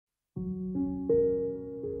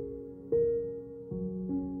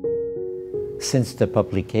Since the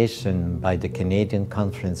publication by the Canadian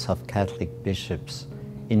Conference of Catholic Bishops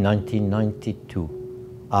in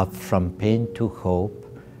 1992 of From Pain to Hope,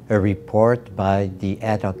 a report by the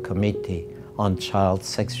Ad Hoc Committee on Child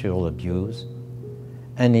Sexual Abuse,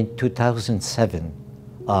 and in 2007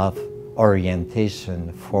 of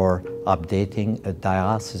Orientation for Updating a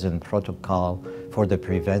Diocesan Protocol for the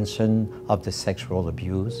Prevention of the Sexual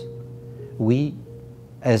Abuse, we,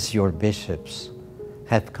 as your bishops,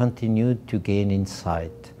 have continued to gain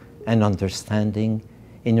insight and understanding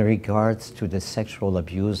in regards to the sexual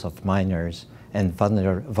abuse of minors and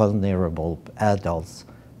vulnerable adults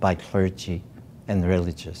by clergy and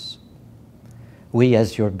religious. We,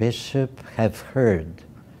 as your bishop, have heard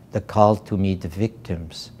the call to meet the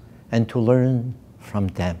victims and to learn from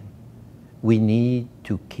them. We need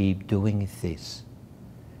to keep doing this.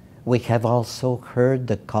 We have also heard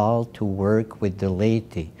the call to work with the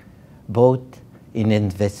laity, both in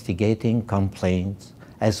investigating complaints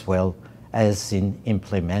as well as in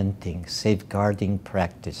implementing safeguarding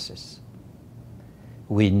practices.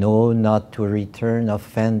 We know not to return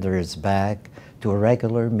offenders back to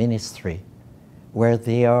regular ministry where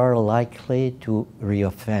they are likely to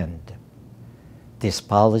reoffend. This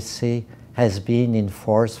policy has been in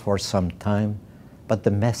force for some time, but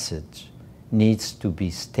the message needs to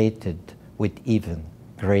be stated with even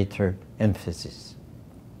greater emphasis.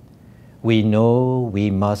 We know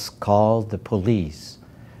we must call the police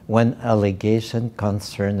when allegations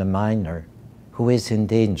concern a minor who is in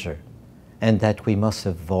danger, and that we must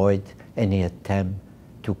avoid any attempt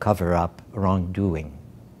to cover up wrongdoing.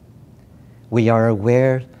 We are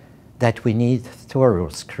aware that we need thorough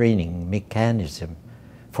screening mechanism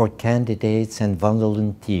for candidates and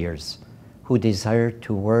volunteers who desire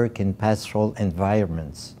to work in pastoral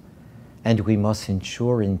environments, and we must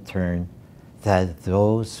ensure in turn that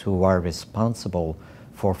those who are responsible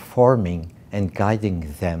for forming and guiding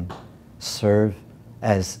them serve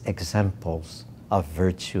as examples of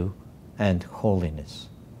virtue and holiness.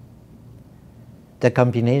 The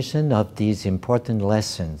combination of these important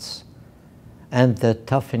lessons and the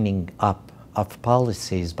toughening up of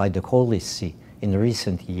policies by the Holy See in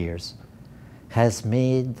recent years has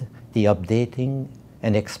made the updating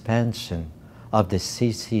and expansion of the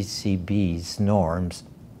CCCB's norms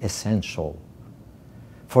essential.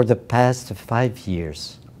 For the past 5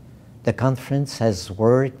 years, the conference has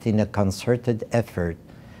worked in a concerted effort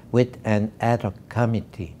with an ad hoc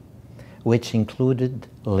committee, which included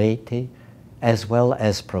laity as well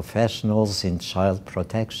as professionals in child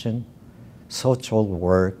protection, social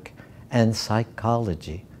work, and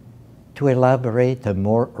psychology, to elaborate a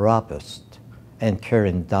more robust and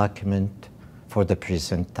current document for the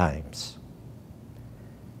present times.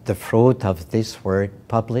 The fruit of this work,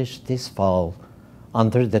 published this fall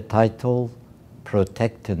under the title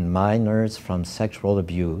Protecting Minors from Sexual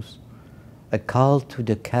Abuse, a call to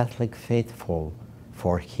the Catholic faithful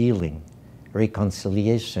for healing,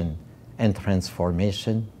 reconciliation, and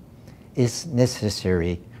transformation, is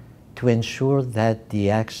necessary to ensure that the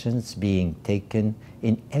actions being taken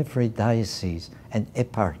in every diocese and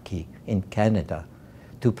eparchy in Canada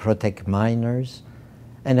to protect minors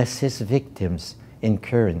and assist victims in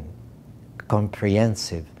current,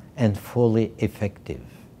 comprehensive, and fully effective.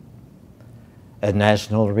 A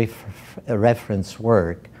national reference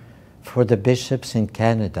work for the bishops in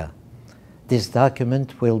Canada, this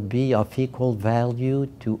document will be of equal value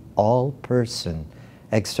to all persons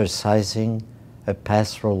exercising a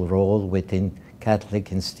pastoral role within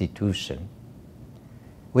Catholic institutions.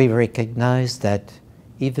 We recognize that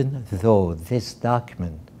even though this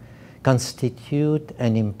document constitutes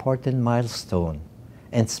an important milestone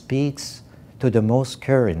and speaks to the most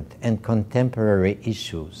current and contemporary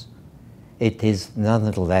issues, it is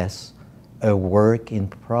nonetheless a work in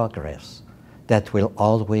progress that will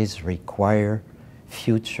always require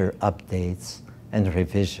future updates and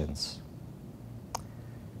revisions.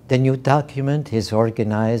 The new document is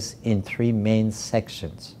organized in 3 main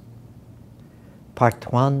sections.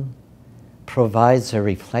 Part 1 provides a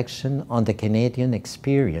reflection on the Canadian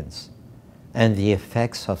experience and the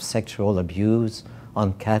effects of sexual abuse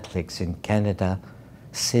on Catholics in Canada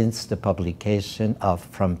since the publication of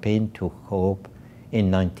From Pain to Hope in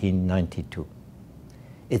 1992.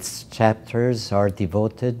 Its chapters are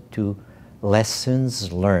devoted to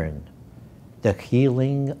lessons learned, the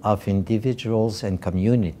healing of individuals and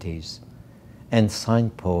communities, and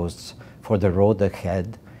signposts for the road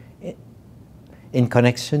ahead. In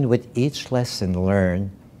connection with each lesson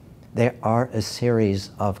learned, there are a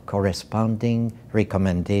series of corresponding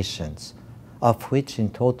recommendations, of which in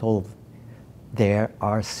total there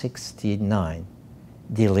are 69,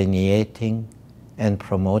 delineating and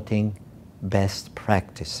promoting best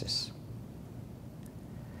practices.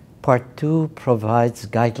 Part 2 provides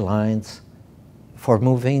guidelines for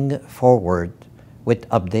moving forward with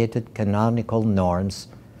updated canonical norms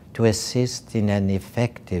to assist in an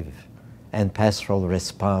effective and pastoral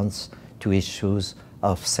response to issues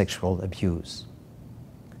of sexual abuse.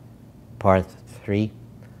 Part 3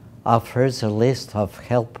 offers a list of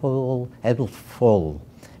helpful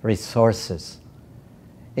resources,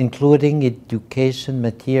 including education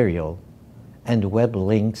material and web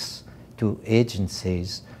links to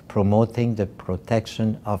agencies promoting the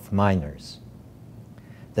protection of minors.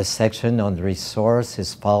 The section on resource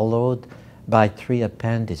is followed by 3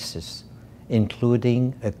 appendices,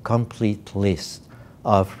 including a complete list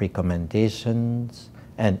of recommendations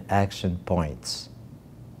and action points.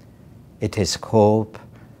 It is hoped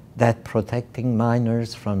that Protecting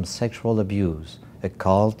Minors from Sexual Abuse, a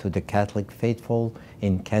call to the Catholic faithful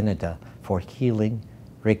in Canada for healing,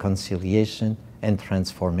 reconciliation, and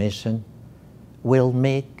transformation, will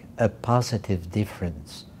make a positive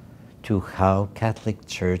difference to how Catholic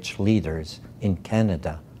Church leaders in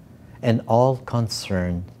Canada and all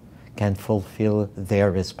concerned can fulfill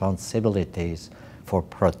their responsibilities for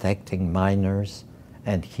protecting minors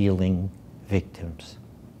and healing victims.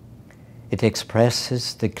 It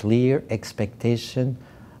expresses the clear expectation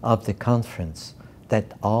of the conference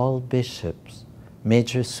that all bishops,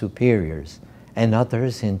 major superiors, and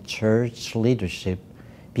others in church leadership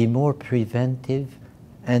be more preventive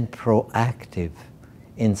and proactive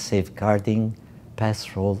in safeguarding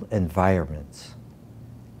pastoral environments.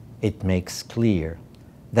 It makes clear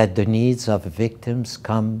that the needs of victims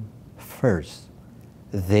come first.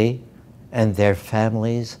 They and their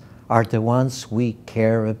families are the ones we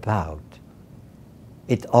care about.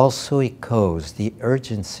 It also echoes the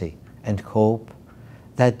urgency and hope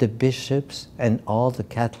that the bishops and all the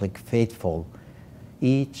Catholic faithful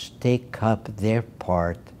each take up their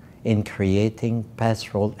part in creating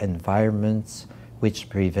pastoral environments which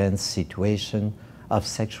prevent situations of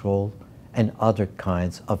sexual and other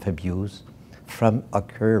kinds of abuse from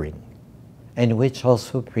occurring, and which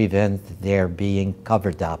also prevent their being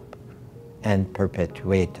covered up and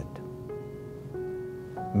perpetuated.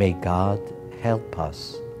 May God help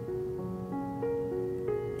us,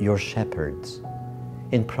 your shepherds,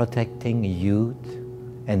 in protecting youth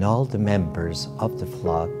and all the members of the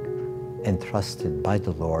flock entrusted by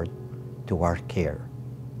the Lord to our care.